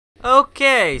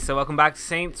Okay, so welcome back to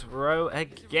Saints Row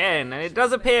again, and it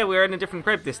does appear we're in a different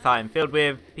crib this time, filled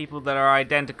with people that are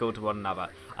identical to one another.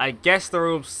 I guess there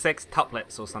are all 6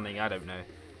 tuplets or something, I don't know.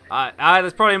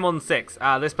 There's probably more than 6.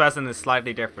 This person is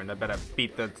slightly different, I better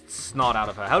beat the snot out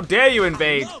of her. How dare you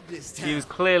invade! She was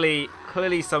clearly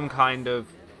some kind of,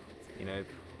 you know,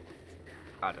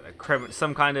 I don't know,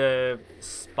 some kind of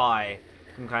spy.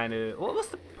 Some kind of, what's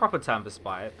the proper term for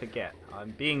spy? I forget.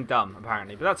 I'm being dumb,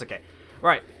 apparently, but that's okay.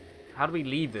 Right. How do we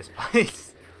leave this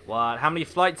place? What? How many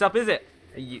flights up is it?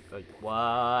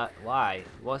 What? Why?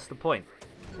 What's the point?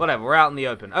 Whatever, we're out in the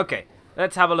open. Okay,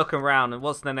 let's have a look around. And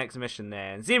what's the next mission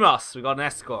there? Zimos, we got an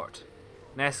escort.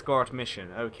 An escort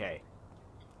mission, okay.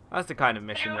 That's the kind of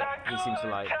mission that he seems to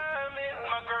like.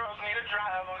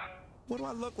 What do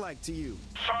I look like to you?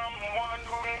 Someone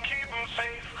who can keep them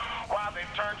safe while they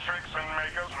turn tricks and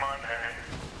make us money.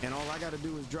 And all I gotta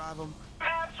do is drive them?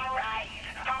 That's right.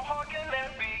 How hard can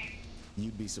that be?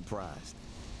 You'd be surprised.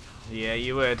 Yeah,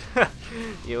 you would.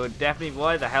 You would definitely.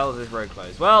 Why the hell is this road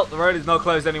closed? Well, the road is not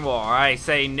closed anymore. I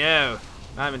say no.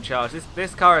 I'm in charge.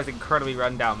 This car is incredibly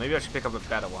run down. Maybe I should pick up a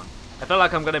better one. I feel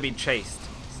like I'm going to be chased,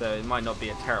 so it might not be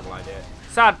a terrible idea.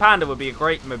 Sad Panda would be a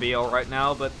great mobile right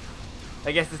now, but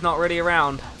I guess it's not really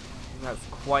around. That's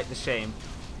quite the shame.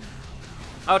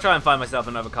 I'll try and find myself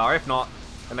another car. If not,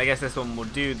 then I guess this one will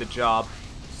do the job.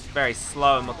 It's very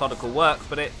slow and methodical work,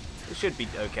 but it should be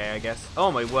okay, I guess.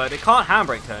 Oh my word, it can't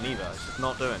handbrake turn either. It's just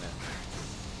not doing it.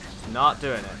 It's not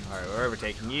doing it. Alright, we're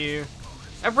overtaking you.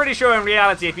 I'm pretty sure in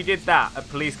reality, if you did that, a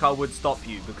police car would stop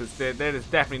you, because there is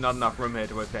definitely not enough room here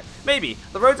to overtake. Maybe.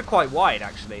 The roads are quite wide,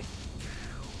 actually.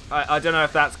 I don't know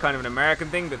if that's kind of an American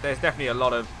thing, but there's definitely a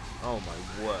lot of... Oh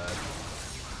my word.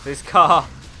 This car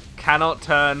cannot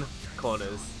turn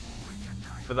corners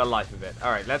for the life of it.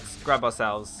 Alright, let's grab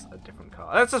ourselves a different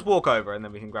car. Let's just walk over, and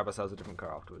then we can grab ourselves a different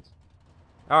car afterwards.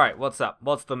 Alright, what's up?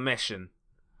 What's the mission?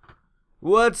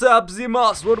 What's up,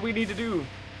 Zimos? What do we need to do?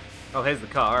 Oh, here's the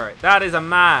car. Alright, that is a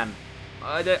man.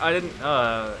 I didn't,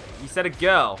 you said a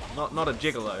girl, not a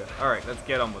gigolo. Alright, let's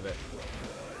get on with it.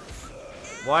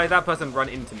 Why did that person run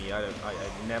into me? I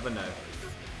never know.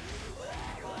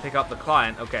 Pick up the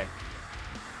client. Okay.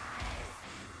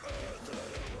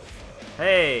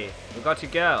 Hey, we got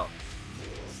your girl.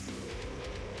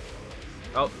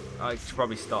 Oh, I should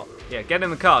probably stop. Yeah, get in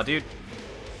the car, dude.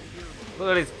 Look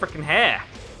at his freaking hair.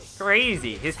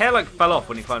 Crazy. His hair like fell off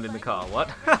when he climbed in the car. What?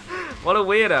 What a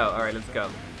weirdo. Alright, let's go.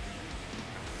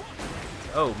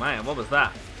 Oh man, what was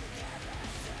that?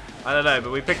 I don't know,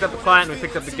 but we picked up the client and we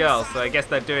picked up the girl, so I guess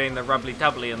they're doing the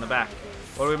rubbly-tubbly in the back.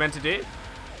 What are we meant to do?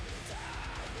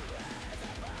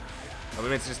 Are we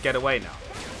meant to just get away now?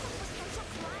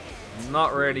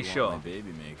 Not really sure.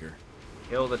 Baby maker.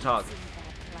 Kill the target.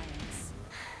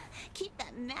 Keep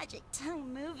that magic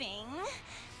tongue moving.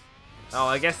 Oh,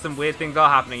 I guess some weird things are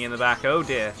happening in the back. Oh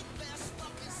dear.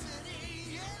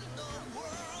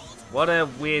 What a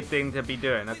weird thing to be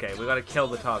doing. Okay, we gotta kill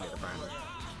the target apparently.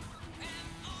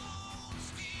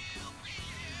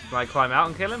 Can I climb out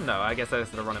and kill him? No, I guess I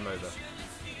just gotta run him over.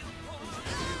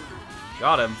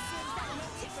 Got him.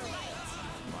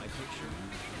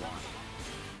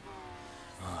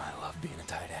 Oh, I love being a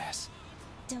tight ass.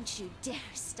 Don't you dare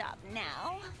stop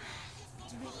now.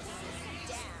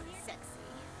 Damn sexy.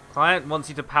 Client wants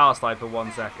you to power slide for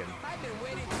 1 second.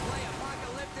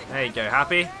 There you go.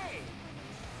 Happy?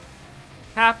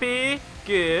 Happy?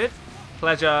 Good.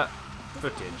 Pleasure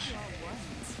footage.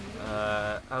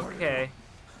 Okay.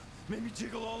 Made me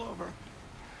jiggle all over.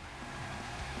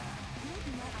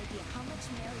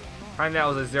 Apparently that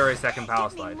was a 0-second power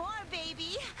slide. More,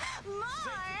 baby. More.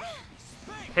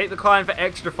 Take the client for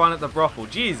extra fun at the brothel.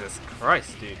 Jesus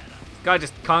Christ, dude. This guy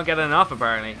just can't get enough,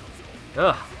 apparently.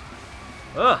 Ugh.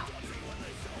 Ugh.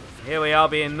 Here we are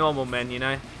being normal men, you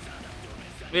know.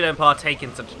 We don't partake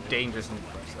in such dangerous...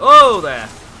 Oh, there!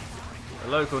 The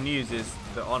local news is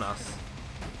they're on us.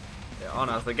 They're on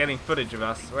us. They're getting footage of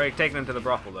us. We're taking them to the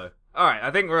brothel, though. Alright,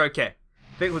 I think we're okay.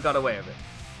 I think we got away with it.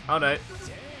 Oh, no.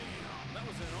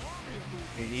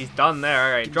 He's done there.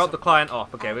 Alright, drop the client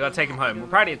off. Okay, we gotta take him home. We're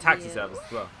probably a taxi service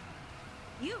as well.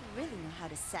 You really know how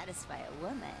to satisfy a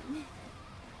woman.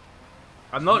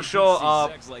 I'm not sure our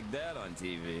sex like that on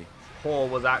TV. whore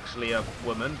was actually a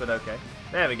woman, but okay.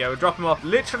 There we go. We'll drop him off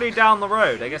literally down the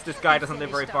road. I guess this guy doesn't live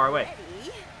very far away.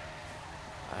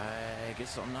 I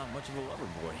guess I'm not much of a lover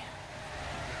boy.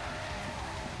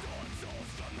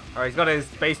 Alright, he's got his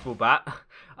baseball bat.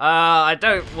 I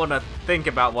don't want to think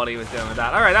about what he was doing with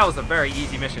that. Alright, that was a very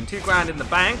easy mission. 2 grand in the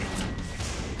bank.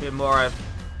 Bit more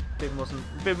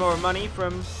money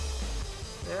from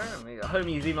there.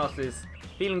 Homie Zimos is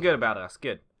feeling good about us.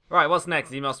 Good. Right, what's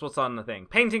next, Zemos? What's on the thing?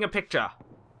 Painting a picture.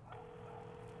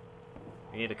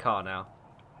 We need a car now.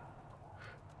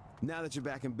 Now that you're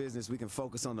back in business, we can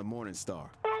focus on the Morning Star.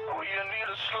 Oh, you need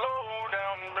to slow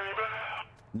down, baby.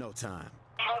 No time.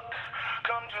 Look,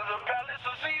 come to the Palace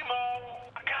of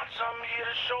Zemo. I got something here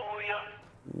to show you.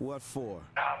 What for?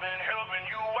 I've been helping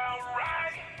you out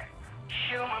right.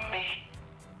 Humor me.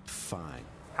 Fine.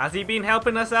 Has he been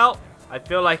helping us out? I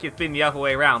feel like it's been the other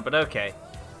way around, but okay.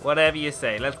 Whatever you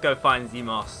say. Let's go find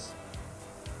Zemos.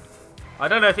 I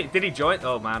don't know if did he join?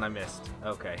 Oh man, I missed.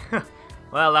 Okay.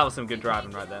 Well, that was some good driving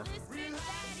right there.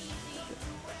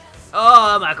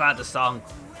 Oh my god, the song.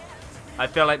 I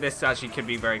feel like this actually could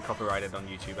be very copyrighted on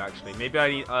YouTube, actually. Maybe I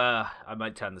need, I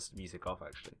might turn this music off,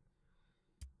 actually.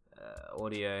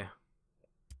 Audio.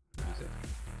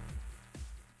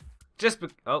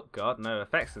 Music. Oh god, no,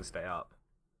 effects can stay up.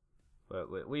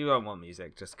 But we won't want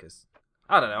music, just because,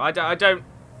 I don't know, I don't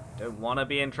want to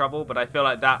be in trouble, but I feel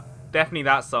like definitely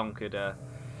that song could,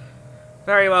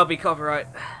 very well be copyright.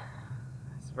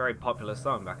 It's a very popular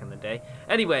song back in the day.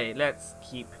 Anyway, let's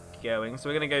keep going. So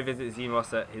we're going to go visit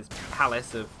Zemos at his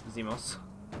palace of Zemos.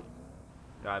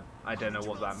 I don't know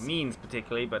what that means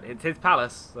particularly, but it's his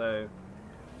palace, so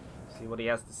see what he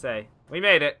has to say. We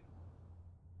made it.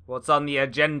 What's on the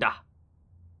agenda?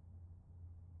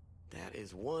 That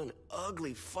is one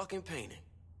ugly fucking painting.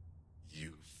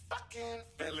 You fucking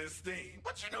Philistine.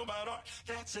 What you know about art?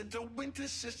 That's a the Winter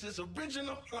Sisters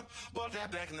original. Bought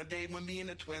that back in the day when me and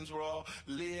the twins were all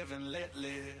live and let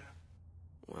live.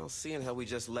 Well, seeing how we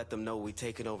just let them know we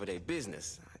taking over their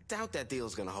business, I doubt that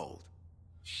deal's gonna hold.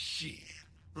 Shit.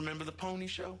 Remember the pony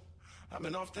show? I've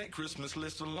been off that Christmas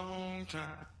list a long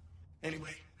time.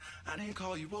 Anyway, I didn't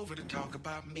call you over to talk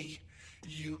about me.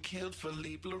 You killed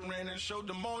Philippe Loren and showed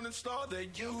the Morning Star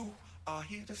that you are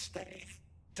here to stay.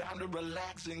 Time to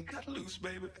relax and cut loose,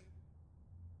 baby.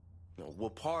 No,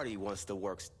 we'll party once the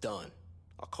work's done.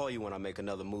 I'll call you when I make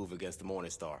another move against the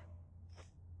Morning Star.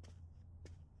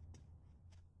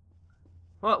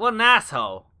 What an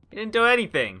asshole. He didn't do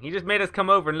anything. He just made us come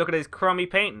over and look at his crummy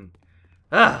painting.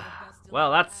 Ugh.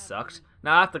 Well, that sucked.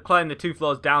 Now I have to climb the 2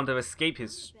 floors down to escape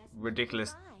his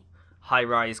ridiculous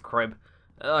high-rise crib.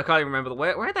 I can't even remember the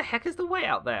way. Where the heck is the way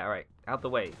out there? Alright, out the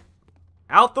way.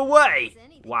 Out the way!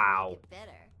 Wow.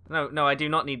 No, I do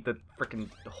not need the frickin'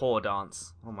 whore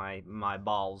dance. Oh, my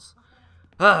balls.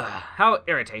 How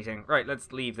irritating. Right,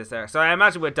 let's leave this area. So I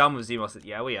imagine we're done with Zemos.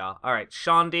 Yeah, we are. Alright,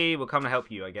 Shandi will come to help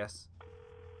you, I guess.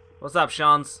 What's up,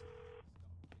 Shans?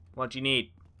 What do you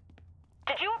need?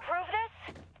 Did you approve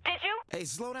this? Did you? Hey,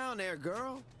 slow down there,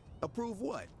 girl. Approve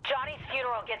what? Johnny's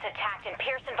funeral gets attacked and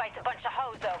Pierce invites a bunch of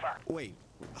hoes over. Wait,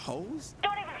 hoes?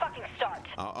 Don't even fucking start.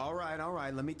 All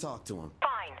right. Let me talk to him.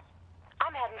 Fine.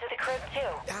 I'm heading to the crib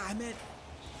too. I meant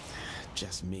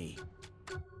just me.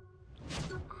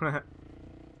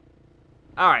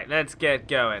 Alright, let's get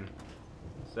going.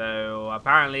 So,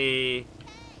 apparently,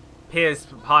 Pierce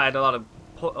hired a lot of,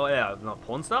 not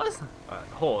porn stars?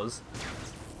 Whores.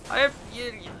 I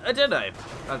don't know.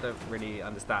 I don't really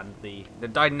understand the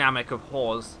dynamic of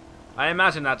whores. I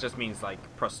imagine that just means,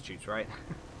 like, prostitutes, right?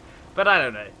 But I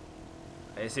don't know.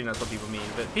 I assume that's what people mean.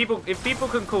 But if people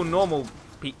can call normal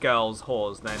girls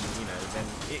whores, then, you know, then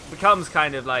it becomes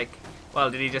kind of like,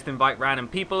 well, did he just invite random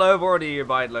people over, or did he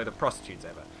invite a load of prostitutes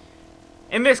over?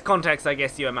 In this context, I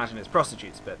guess you imagine it's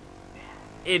prostitutes, but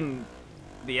in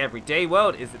the everyday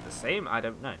world, is it the same? I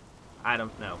don't know.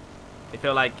 I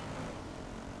feel like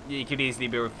you could easily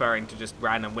be referring to just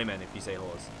random women if you say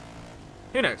whores.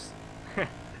 Who knows? It's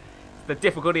the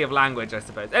difficulty of language, I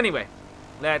suppose. Anyway,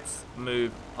 let's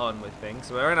move on with things.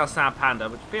 So we're in our Sad Panda,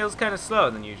 which feels kind of slower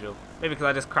than usual. Maybe because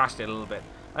I just crashed it a little bit.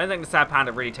 I don't think the Sad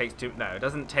Panda really takes no, it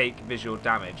doesn't take visual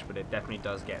damage, but it definitely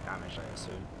does get damage, I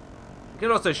assume. You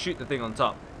can also shoot the thing on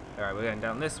top. Alright, we're going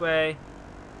down this way.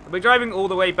 We're driving all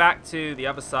the way back to the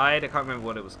other side. I can't remember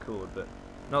what it was called, but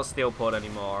not Steelport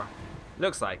anymore.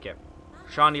 Looks like it.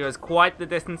 Shandi is quite the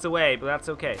distance away, but that's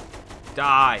okay.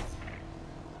 Die.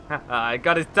 I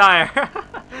got his tire.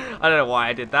 I don't know why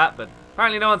I did that, but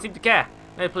apparently no one seemed to care.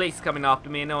 No police coming after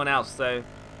me and no one else, so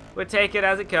we'll take it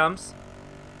as it comes.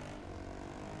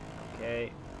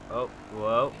 Okay. Oh,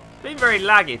 whoa. It's been very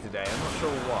laggy today. I'm not sure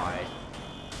why,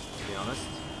 to be honest.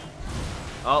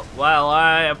 Oh, well,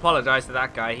 I apologize to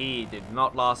that guy. He did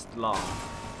not last long.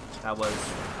 That was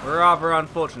rather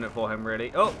unfortunate for him,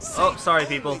 really. Oh, sorry,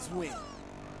 people.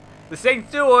 The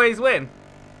Saints do always win.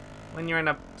 When you're in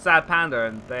a Sad Panda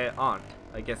and they aren't.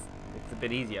 I guess it's a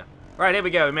bit easier. Right, here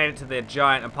we go. We made it to the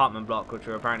giant apartment block, which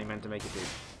we're apparently meant to make it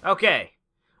to. Okay.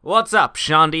 What's up,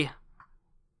 Shandi?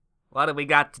 What do we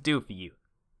got to do for you?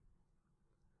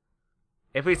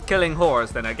 If he's killing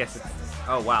whores, then I guess it's...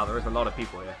 Oh wow, there is a lot of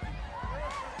people here.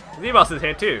 Z-Boss is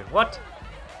here too. What?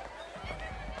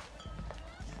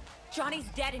 Johnny's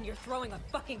dead and you're throwing a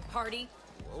fucking party?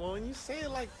 Well, when you say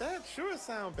it like that, sure it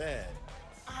sound bad.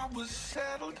 I was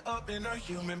saddled up in a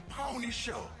human pony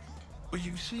show. Will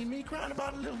you see me crying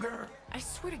about a little girl? I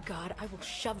swear to God, I will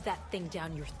shove that thing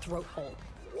down your throat hole.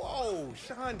 Whoa,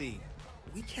 Shandi.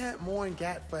 We can't mourn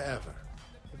Gat forever.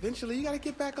 Eventually, you gotta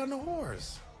get back on the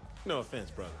horse. No offense,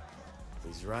 brother.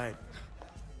 He's right.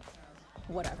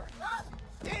 Whatever.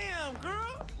 Damn,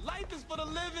 girl! Life is for the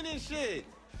living and shit.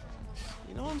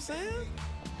 You know what I'm saying?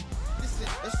 Listen,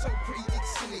 it's so pretty,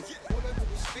 it's silly. Whatever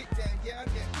we spit down, yeah, I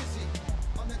get busy.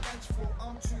 On the dance floor,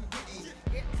 I'm too witty.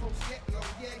 Get close, get low,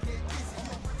 yeah, get busy.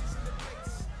 My money's in the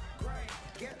place, grind.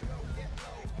 Get low,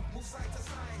 move side to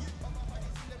side. All my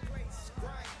money's in the place,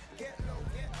 grind. Get low,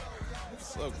 move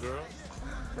What's up, girl?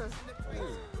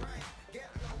 Get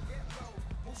low,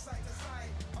 move side to side.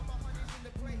 All my money's in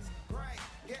the place, grind.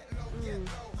 Get low,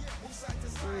 move side to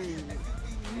side.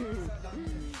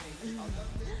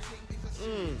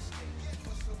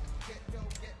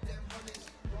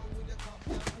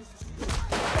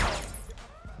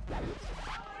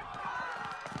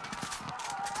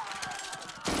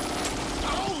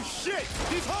 Oh shit!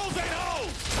 These hoes ain't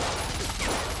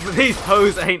hoes! These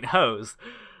hoes ain't hoes.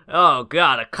 Oh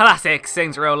god, a classic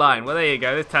Saints Row line. Well, there you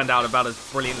go. This turned out about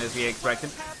as brilliant as we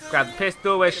expected. Grab the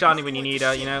pistol. Where's Shani when you need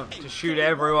her? You know, to shoot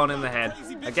everyone in the head.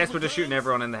 I guess we're just shooting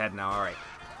everyone in the head now. Alright.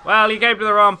 Well, you came to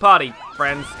the wrong party,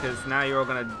 friends, because now you're all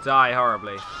going to die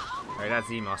horribly. Alright, that's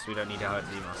Zemos. We don't need to hurt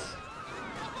Zemos.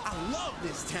 I love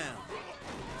this town.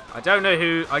 I don't know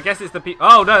who... I guess it's the people...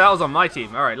 Oh, no, that was on my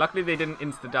team. Alright, luckily they didn't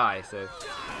insta-die, so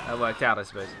that worked out, I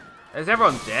suppose. Is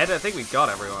everyone dead? I think we got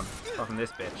everyone. Apart from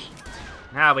this bitch.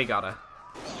 Now we got her.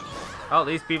 Oh,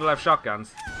 these people have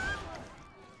shotguns.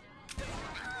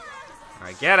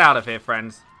 Alright, get out of here,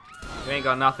 friends. You ain't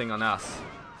got nothing on us.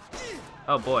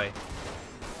 Oh, boy.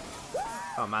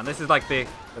 Oh, man, this is like the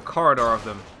corridor of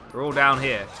them. They're all down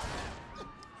here.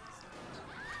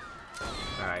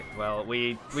 Alright, well,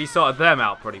 we sorted them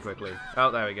out pretty quickly. Oh,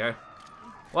 there we go.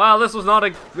 Well, this was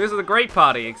a great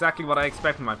party. Exactly what I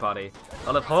expect from my party. A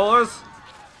lot of whores,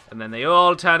 and then they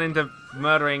all turn into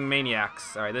murdering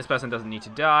maniacs. Alright, this person doesn't need to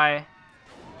die.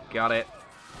 Got it.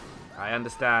 I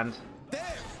understand.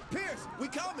 There, Pierce, we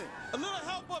coming. A little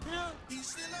help up here. He's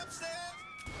still upstairs.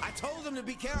 I told him to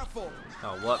be careful.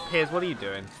 Oh, what? Piers, what are you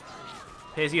doing?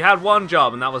 Piers, you had one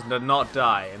job, and that was to not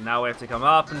die, and now we have to come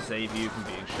up and save you from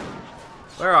being shot.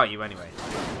 Where are you, anyway?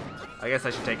 I guess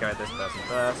I should take out this person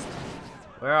first.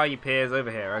 Where are you, Piers? Over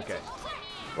here, okay.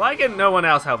 Why can no one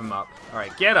else help him up?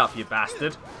 Alright, get up, you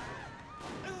bastard.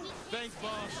 Thanks,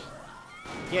 boss.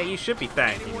 Yeah, you should be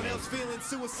thanking me. Anyone else feeling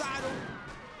suicidal?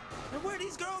 And where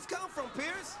these girls come from,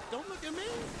 Pierce? Don't look at me.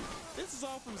 This is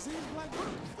all from Z's Black Group.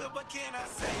 Well, what can I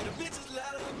say? The bitches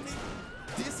love me.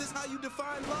 This is how you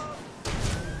define love?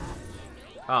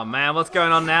 Oh man, what's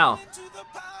going on now? To the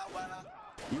power.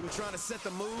 You were trying to set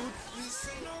the mood?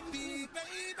 Listen on me,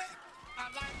 baby. I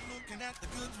like looking at the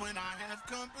goods when I have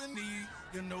company.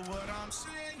 You know what I'm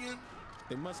saying?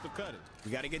 They must have cut it.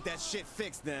 We gotta get that shit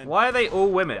fixed then. Why are they all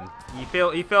women? You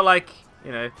feel like,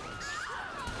 you know,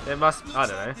 it must, I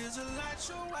don't know. There's a light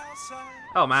show outside.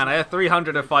 Oh man, I have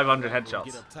 300 of 500 headshots.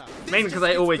 Get up top. Mainly because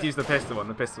I always use the pistol one.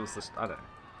 The pistol's just, I don't know.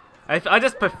 I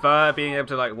just prefer being able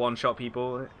to like one-shot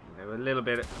people. You know, a little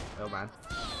bit. Oh man.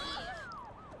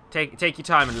 Take your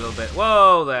time a little bit.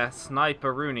 Whoa there,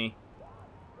 Sniper Rooney.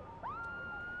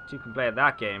 You can play at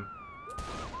that game.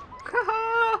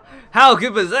 How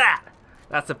good was that?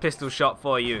 That's a pistol shot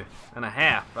for you. And a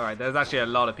half. Alright, there's actually a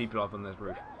lot of people up on this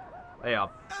roof. They are.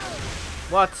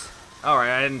 What? Alright,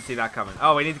 I didn't see that coming.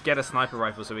 Oh, we need to get a sniper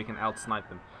rifle so we can out-snipe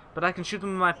them. But I can shoot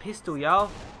them with my pistol, y'all.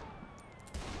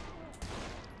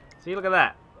 See, look at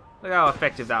that. Look how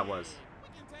effective that was.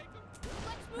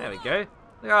 There we go.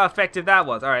 Look how effective that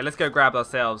was. Alright, let's go grab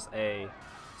ourselves a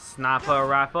sniper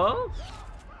rifle.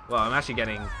 Well, I'm actually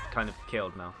getting kind of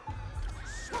killed now.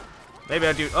 Maybe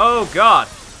I'll do... Oh, God!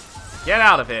 Get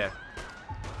out of here.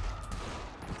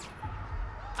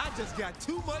 I just got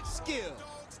too much skill.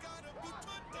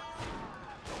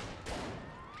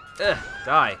 Ugh,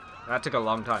 die. That took a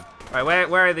long time. Alright,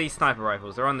 where are these sniper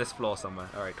rifles? They're on this floor somewhere.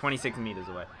 Alright, 26 meters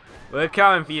away. We're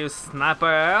coming for you,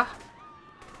 sniper!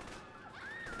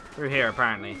 Through here,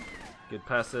 apparently. Good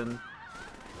person.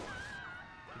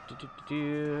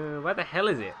 Where the hell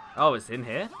is it? Oh, it's in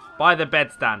here? By the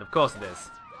bedstand, of course it is.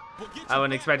 I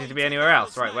wouldn't expect it to be anywhere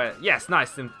else. Right, where? Yes,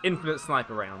 nice. Infinite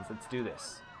sniper rounds. Let's do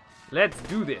this. Let's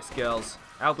do this, girls.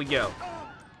 Out we go.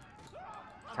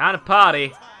 Time to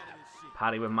party.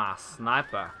 Party with my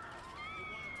sniper.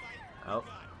 Oh.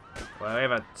 Well, we have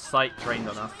a sight trained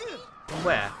on us.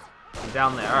 Where?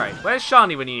 Down there. Alright. Where's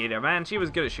Shani when you need her, man? She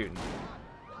was good at shooting.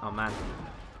 Oh, man.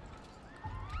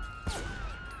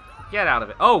 Get out of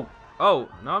it. Oh! Oh!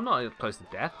 No, I'm not close to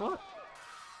death. What?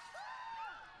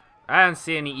 I don't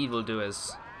see any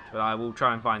evildoers. But I will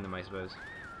try and find them, I suppose.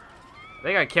 I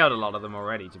think I killed a lot of them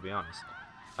already, to be honest.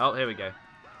 Oh, here we go.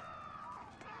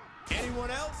 Anyone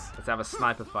else? Let's have a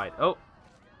sniper fight. Oh!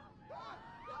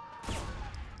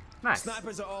 Nice.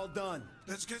 Snipers are all done.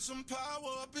 Let's get some power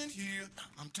up in here.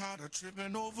 I'm tired of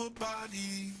tripping over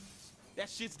bodies. That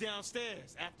shit's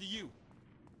downstairs after you.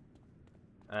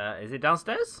 Is it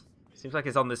downstairs? Seems like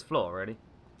it's on this floor already.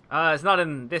 It's not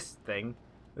in this thing.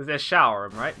 There's a shower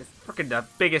room, right? It's freaking the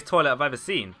biggest toilet I've ever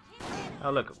seen. Oh,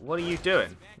 look. What are you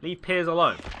doing? Leave Piers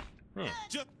alone. Yeah.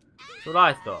 That's what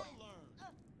I thought.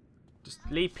 Just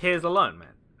leave Piers alone,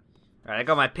 man. Alright, I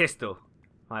got my pistol.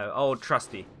 My old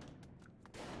trusty.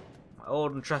 My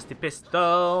old and trusty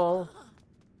pistol.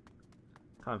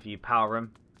 Coming for you, power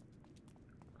room.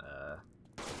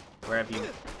 Wherever you...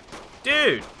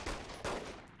 Dude!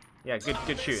 Yeah,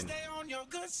 good shooting.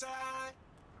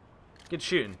 Good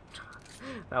shooting.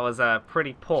 That was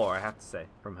pretty poor, I have to say,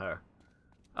 from her.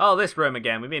 Oh, this room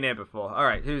again. We've been here before.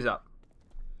 Alright, who's up?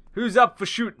 Who's up for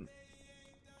shooting?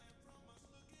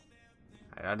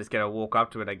 I'm just gonna walk up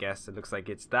to it, I guess. It looks like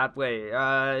it's that way.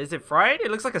 Is it fried?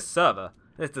 It looks like a server.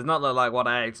 This does not look like what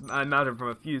I imagined from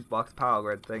a fuse box power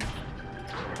grid thing.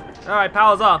 Alright,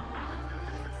 power's on.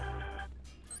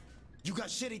 You got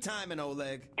shitty timing,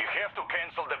 Oleg. You have to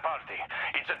cancel the party.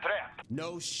 It's a trap.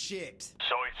 No shit.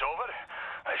 So it's over?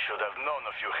 I should have known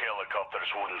a few helicopters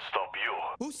wouldn't stop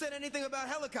you. Who said anything about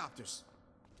helicopters?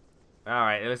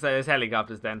 Alright, it looks like there's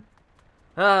helicopters then.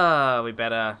 We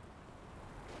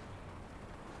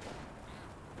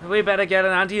better get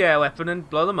an anti-air weapon and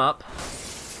blow them up.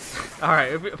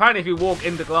 Alright, apparently if you walk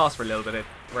into glass for a little bit, it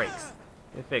breaks.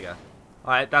 You figure.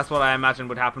 Alright, that's what I imagine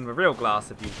would happen with real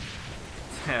glass if you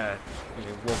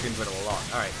walk into it a lot.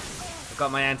 Alright, I've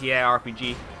got my anti-air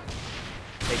RPG.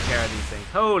 Take care of these things.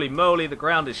 Holy moly, the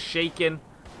ground is shaking.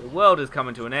 The world is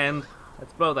coming to an end.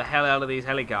 Let's blow the hell out of these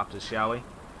helicopters, shall we?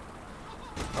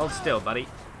 Hold still, buddy.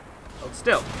 Hold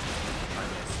still. I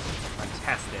missed.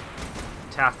 Fantastic.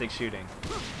 Fantastic shooting.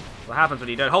 What happens when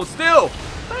you don't hold still?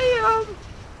 Bam!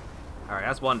 Alright,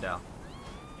 that's one down.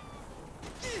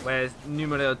 Where's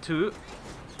numero 2?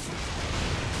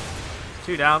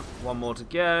 2 down. One more to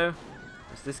go.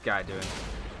 What's this guy doing?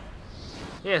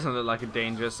 He doesn't look like a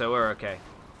danger, so we're okay.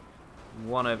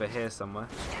 One over here somewhere.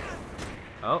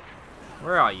 Oh.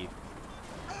 Where are you?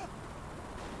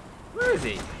 Where is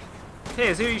he?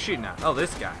 Here's who are you shooting at? Oh,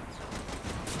 this guy.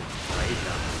 Right, he's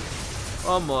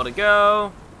done. One more to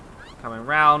go. Coming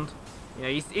round. You know,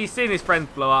 he's seen his friends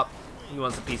blow up. He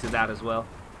wants a piece of that as well.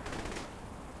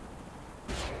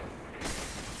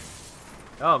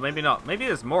 Oh, maybe not. Maybe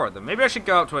there's more of them. Maybe I should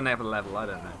go up to another level. I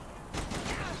don't know.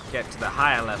 Get to the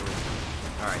higher level.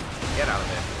 Alright, get out of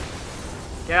here.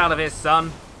 Get out of here,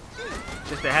 son.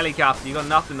 Just a helicopter. You got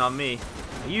nothing on me.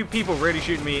 Are you people really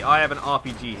shooting me? I have an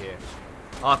RPG here.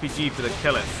 RPG for the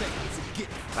killing.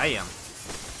 Bam.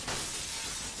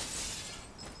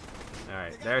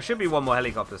 Alright, there should be one more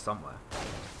helicopter somewhere.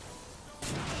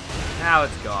 Now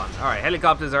it's gone. Alright,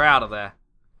 helicopters are out of there.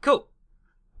 Cool.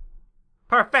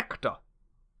 Perfecto.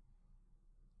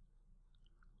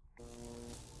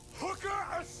 Hooker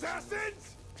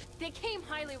assassins? They came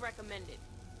highly recommended.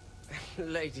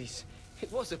 Ladies,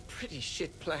 it was a pretty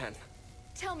shit plan.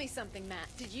 Tell me something, Matt.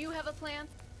 Did you have a plan?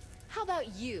 How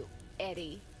about you,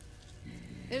 Eddie?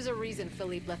 There's a reason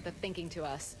Philippe left the thinking to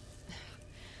us.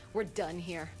 We're done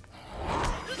here.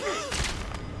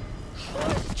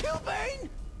 Kilbane!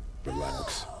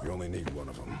 Relax. You only need one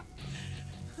of them.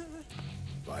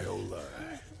 Viola,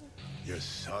 your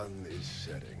sun is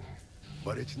setting,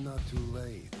 but it's not too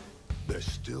late. There's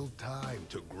still time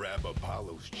to grab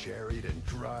Apollo's chariot and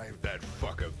drive that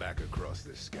fucker back across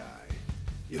the sky.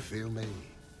 You feel me?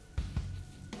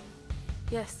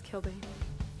 Yes, Kilbane.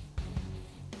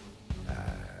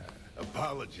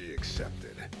 Apology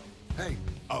accepted. Hey,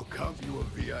 I'll comp you a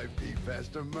VIP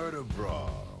faster murder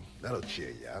brawl. That'll cheer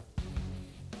you up.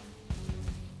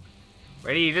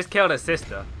 Ready? You just killed her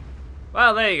sister.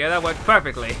 Well, there you go. That worked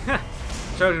perfectly.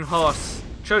 Trojan horse.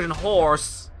 Trojan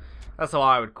horse. That's how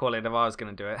I would call it if I was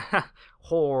going to do it.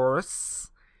 Horse.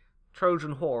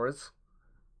 Trojan horse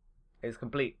is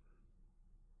complete.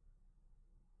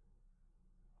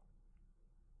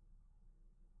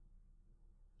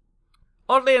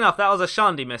 Oddly enough, that was a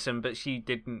Shandy mission, but she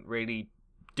didn't really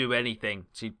do anything.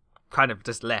 She kind of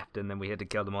just left, and then we had to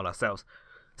kill them all ourselves.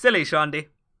 Silly, Shandy.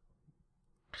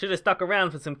 Should have stuck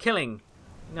around for some killing.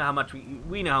 You know how much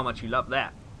we know how much you love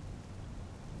that.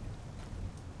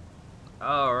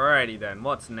 Alrighty then,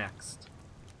 what's next?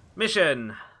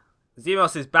 Mission!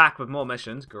 Zemos is back with more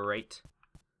missions, great.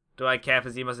 Do I care for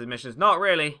Zemos' missions? Not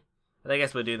really, but I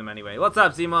guess we'll do them anyway. What's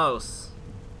up, Zemos?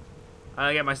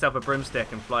 I'll get myself a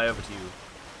broomstick and fly over to you.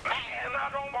 Man, I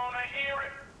don't wanna hear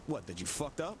it. What, that you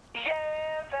fucked up? Yeah,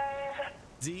 baby.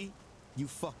 Z, you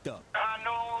fucked up. I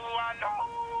know,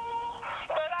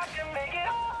 but I can make it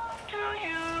up to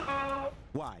you.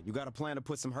 Why? You got a plan to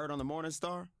put some hurt on the Morning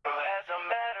Star? As a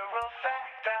matter of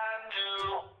fact, I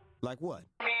do. Like what?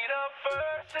 Meet up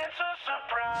first, it's a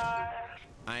surprise.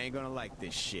 I ain't gonna like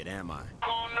this shit, am I?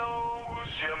 Who knows,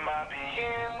 you might be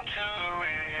into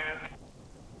it.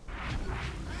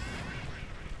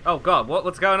 Oh god,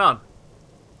 what's going on?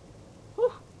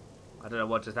 Whew. I don't know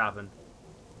what just happened.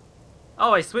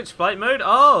 Oh, I switched flight mode?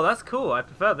 Oh, that's cool. I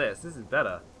prefer this. This is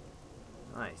better.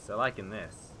 Nice, I'm liking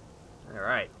this.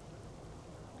 Alright.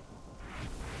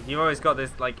 You've always got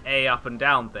this like A up and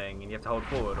down thing and you have to hold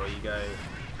forward, or you go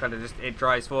kind of just, it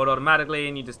drives forward automatically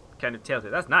and you just kind of tilt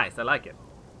it. That's nice, I like it.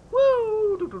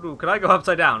 Woo! Can I go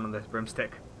upside down on this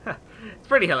broomstick? It's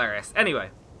pretty hilarious.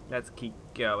 Anyway, let's keep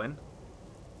going.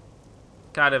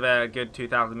 Kind of a good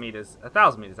 2,000 meters.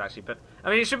 1,000 meters actually, but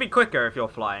I mean it should be quicker if you're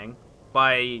flying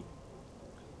by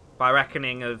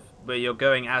reckoning of where you're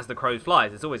going as the crow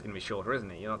flies. It's always going to be shorter, isn't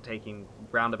it? You're not taking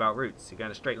roundabout routes. You're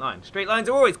going a straight line. Straight lines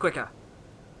are always quicker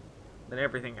than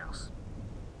everything else.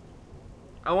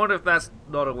 I wonder if that's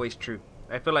not always true.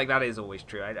 I feel like that is always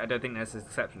true. I don't think there's an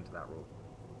exception to that rule.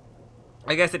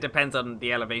 I guess it depends on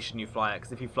the elevation you fly at,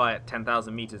 because if you fly at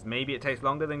 10,000 meters, maybe it takes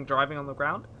longer than driving on the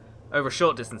ground over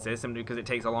short distances, simply because it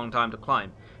takes a long time to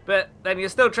climb. But then you're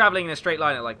still traveling in a straight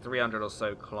line at like 300 or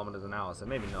so kilometers an hour, so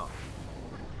maybe not.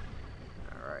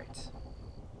 Alright.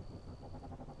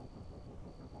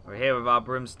 We're here with our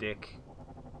broomstick.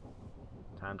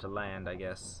 Time to land, I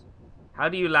guess. How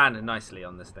do you land nicely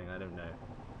on this thing? I don't know.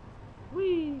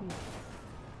 Whee!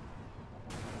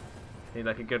 Seems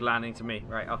like a good landing to me.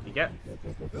 Right, off you get.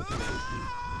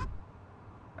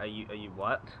 Are you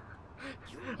what?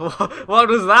 What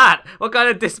was that? What kind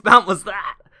of dismount was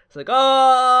that? It's like,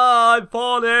 oh, I'm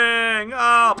falling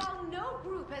up. While no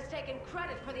group has taken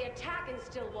credit for the attack in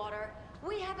Stillwater,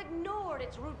 we have ignored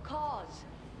its root cause.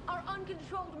 Our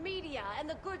uncontrolled media and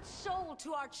the good soul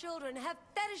to our children have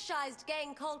fetishized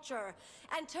gang culture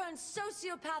and turned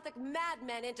sociopathic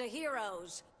madmen into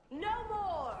heroes. No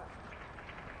more!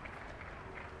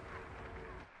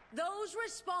 Those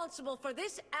responsible for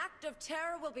this act of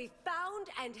terror will be found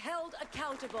and held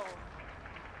accountable.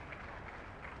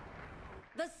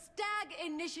 The Stag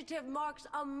Initiative marks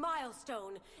a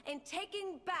milestone in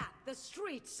taking back the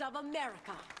streets of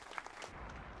America.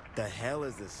 The hell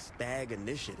is the Stag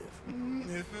Initiative?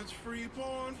 If it's free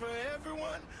porn for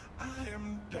everyone, I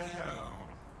am down.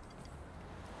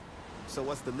 So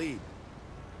what's the lead?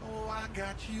 Oh, I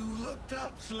got you hooked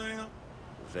up, Slim.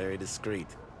 Very discreet.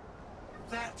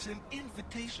 That's an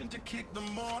invitation to kick the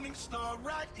Morning Star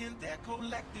right in their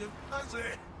collective pussy.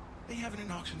 They have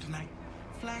an auction tonight.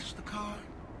 Flash the card.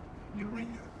 You're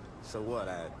in. So what,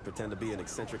 I pretend to be an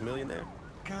eccentric millionaire?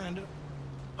 Kinda.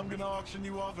 I'm gonna auction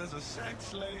you off as a sex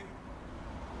slave.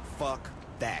 Fuck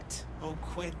that. Oh,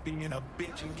 quit being a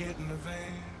bitch and get in the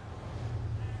van.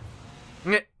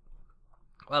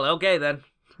 Well, okay then.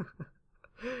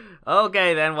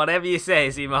 Okay then, whatever you say,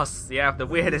 Zemos. You have the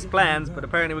weirdest plans, but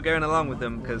apparently we're going along with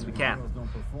them because we can.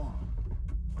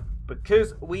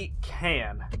 Because we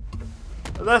can.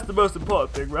 And that's the most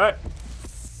important thing, right?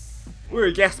 We're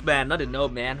a yes man, not a no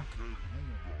man.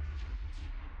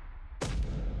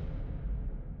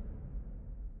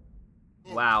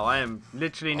 Wow, I am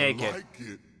literally naked.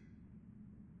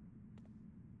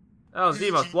 Oh,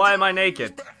 Zemos, why am I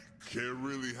naked? Can't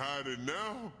really hide it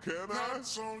now, can I?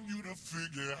 That's on you to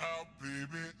figure out,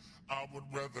 baby. I would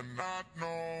rather not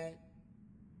know.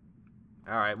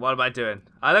 Alright, what am I doing?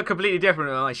 I look completely different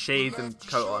with my shades and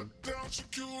coat on.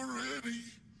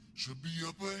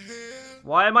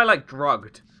 Why am I like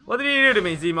drugged? What did you do to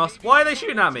me, Zemos? Why are they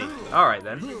shooting at me? Alright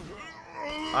then.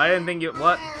 I didn't think you...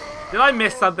 What? Did I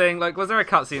miss something? Like, was there a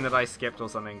cutscene that I skipped or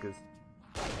something? Because...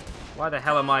 Why the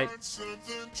hell am I...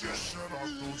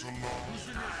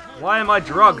 Why am I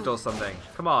drugged or something?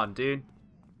 Come on, dude.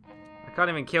 I can't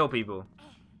even kill people.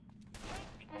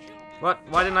 What?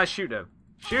 Why didn't I shoot her?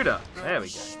 Shoot her! There we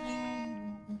go.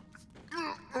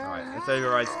 Alright, let's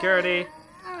override security.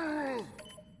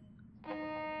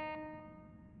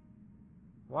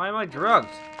 Why am I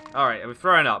drugged? Alright, we're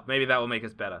throwing up. Maybe that will make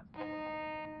us better.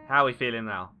 How are we feeling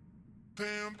now?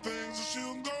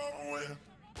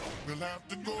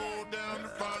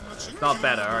 It's not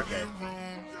better, okay.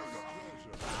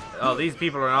 Oh, these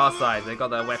people are on our side. They got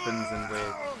their weapons and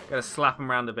we're gonna slap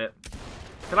them around a bit.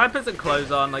 Can I put some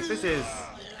clothes on? Like, this is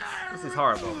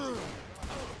horrible.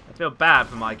 I feel bad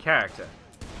for my character.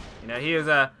 You know, he was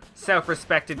a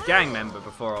self-respected gang member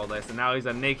before all this, and now he's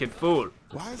a naked fool.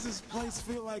 Why does this place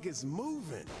feel like it's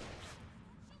moving?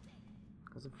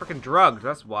 Because I'm freaking drugged,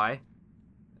 that's why.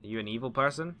 Are you an evil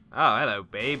person? Oh, hello,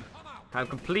 babe. I'm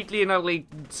completely and utterly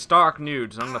stark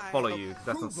nude, so I'm gonna follow you, because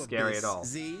that's not scary at all.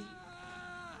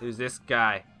 Who's this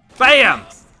guy? BAM!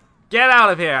 Get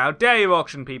out of here! How dare you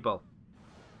auction people?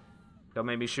 Don't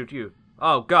make me shoot you.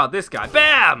 Oh god, this guy.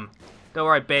 BAM! Don't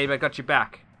worry, babe, I got you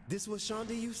back. This what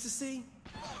Shonda used to see?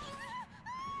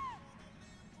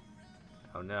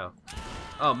 Oh no.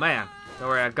 Oh man. Don't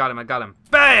worry, I got him.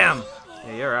 BAM!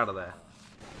 Yeah, you're out of there.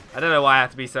 I don't know why I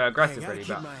have to be so aggressive really,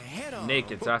 but I'm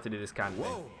naked, so I have to do this kind of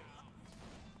thing.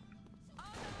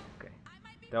 Okay.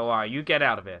 Don't worry, you get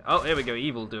out of it. Oh, here we go,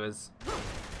 evildoers.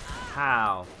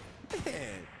 How?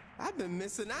 Man, I've been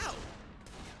missing out.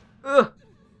 Ugh.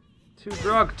 Too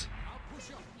drugged.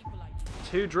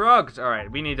 Too drugged.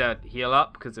 Alright, we need to heal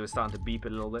up because it was starting to beep a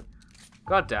little bit.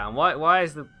 God damn, why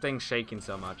is the thing shaking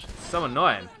so much? It's so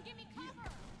annoying.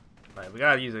 Right, we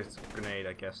gotta use a grenade,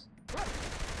 I guess.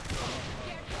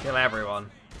 Kill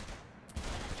everyone.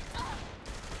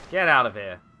 Get out of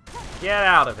here. Get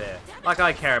out of here. Like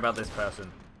I care about this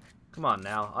person. Come on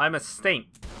now, I'm a saint.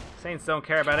 Saints don't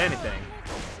care about anything.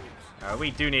 We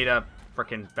do need a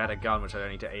freaking better gun, which I don't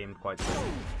need to aim quite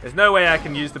soon. There's no way I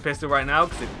can use the pistol right now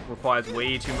because it requires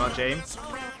way too much aim.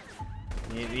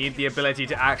 You need the ability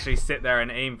to actually sit there and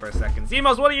aim for a second.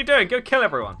 Zemos, what are you doing? Go kill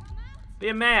everyone. Be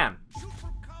a man.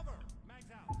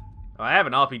 Oh, I have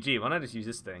an RPG. Why don't I just use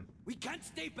this thing? We can't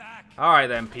stay back. Alright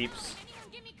then, peeps.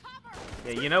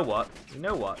 Yeah, you know what? You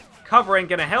know what? Cover ain't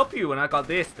gonna help you when I got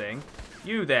this thing.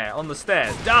 You there, on the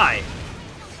stairs. Die!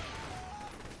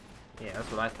 Yeah,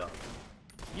 that's what I thought.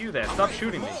 You there, stop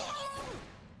shooting me.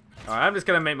 Alright, I'm just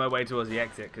gonna make my way towards the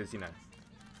exit, because, you know.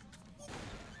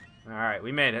 Alright,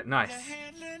 we made it. Nice.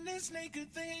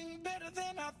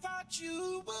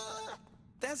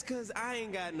 That's because I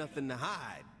ain't got nothing to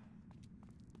hide.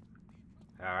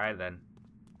 Alright then.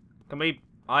 Can we...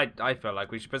 I feel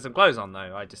like we should put some clothes on,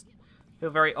 though. I just feel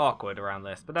very awkward around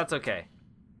this, but that's okay.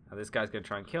 Now, this guy's gonna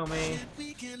try and kill me.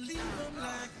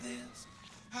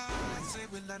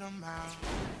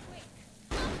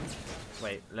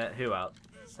 Wait, let who out?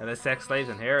 Are there sex slaves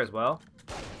in here as well?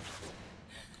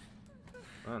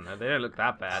 Oh no, they don't look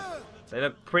that bad. They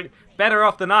look pretty better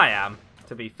off than I am,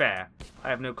 to be fair. I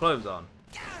have no clothes on.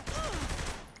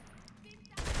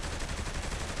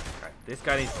 Right, this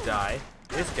guy needs to die.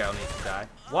 This girl needs to die.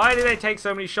 Why do they take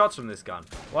so many shots from this gun?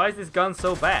 Why is this gun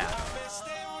so bad?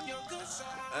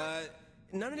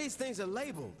 None of these things are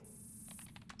labeled.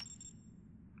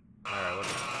 Alright,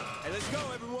 hey, let's go,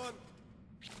 everyone.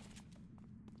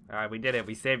 Alright, we did it.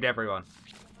 We saved everyone.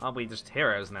 Aren't we just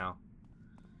heroes now?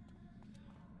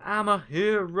 I'm a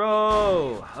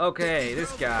hero! Okay,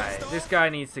 this guy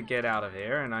needs to get out of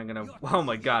here, and I'm gonna, oh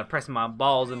my god, press my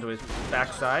balls into his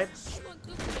backside.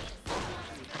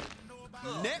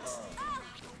 Next.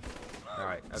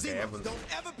 Alright, okay, everyone's...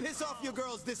 Don't ever piss off your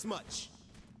girls this much.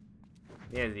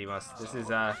 Yeah, Zemos, this is,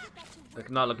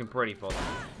 not looking pretty for them.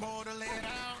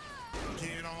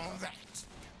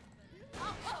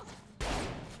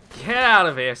 Get out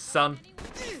of here, son!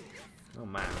 Oh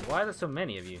man, why are there so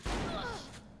many of you?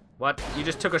 What? You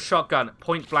just took a shotgun,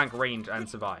 point blank range, and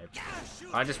survived.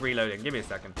 I'm just reloading. Give me a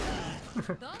second.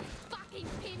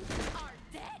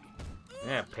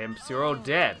 Yeah, pimps, you're all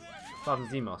dead. Apart from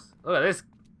Zemos. Look at this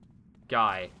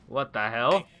guy. What the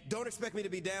hell? Hey, don't expect me to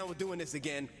be down with doing this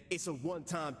again. It's a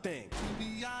one-time thing. To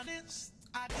be honest,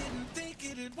 I didn't think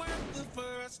it'd work the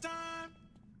first time.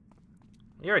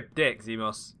 You're a dick,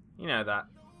 Zemos. You know that.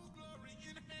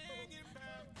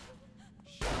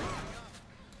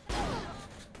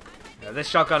 Yeah, this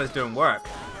shotgun is doing work.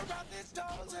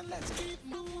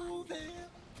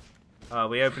 Oh,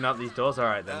 we open up these doors?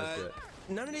 Alright then, let's do it.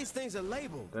 None of these things are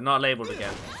labeled. They're not labeled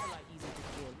again.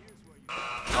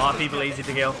 Are people easy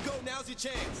to kill?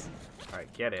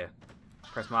 Alright, get here.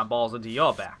 Press my balls into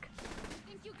your back.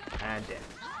 And dead.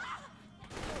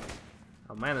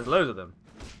 Oh man, there's loads of them.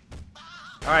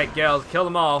 Alright, girls, kill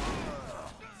them all.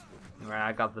 Alright,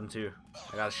 I got them too.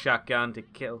 I got a shotgun to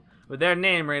kill with their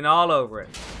name written all over it.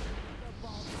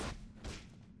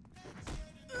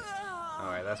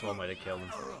 Alright, that's one way to kill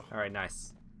them. Alright,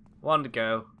 nice. One to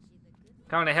go.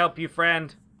 Coming to help you,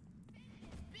 friend.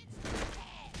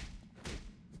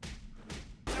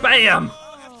 BAM!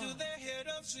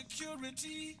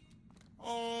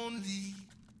 only.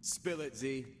 Spill it,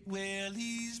 Z. Well,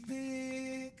 he's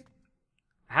big.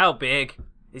 How big?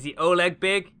 Is he Oleg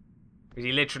big? Is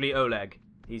he literally Oleg?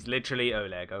 He's literally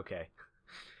Oleg, okay.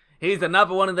 He's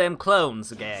another one of them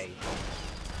clones, gay.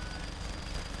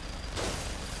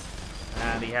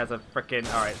 And he has a freaking...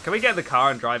 Alright, can we get in the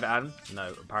car and drive it in?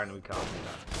 No, apparently we can't do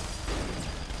that.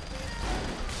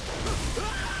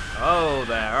 Oh,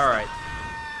 there, alright.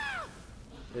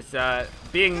 This,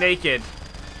 being naked,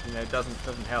 you know, doesn't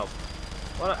help.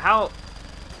 What, how...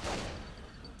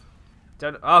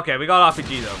 Okay, we got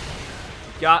RPG, though.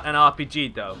 We got an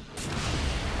RPG, though.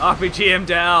 RPG him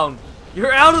down!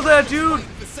 You're out of there, dude!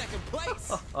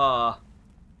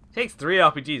 Takes 3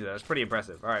 RPGs, though. That's pretty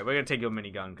impressive. Alright, we're gonna take your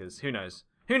minigun, because who knows?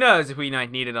 Who knows if we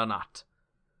might need it or not?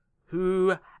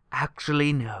 Who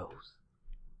actually knows?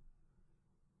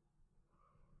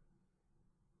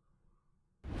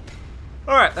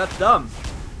 Alright, that's done.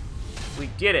 We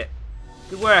did it.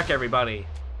 Good work, everybody.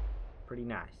 Pretty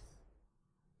nice.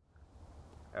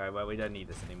 Alright, well, we don't need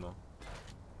this anymore.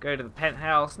 Go to the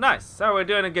penthouse. Nice. So we're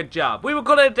doing a good job. We will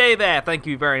call it a day there. Thank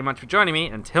you very much for joining me.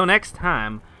 Until next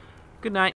time, good night.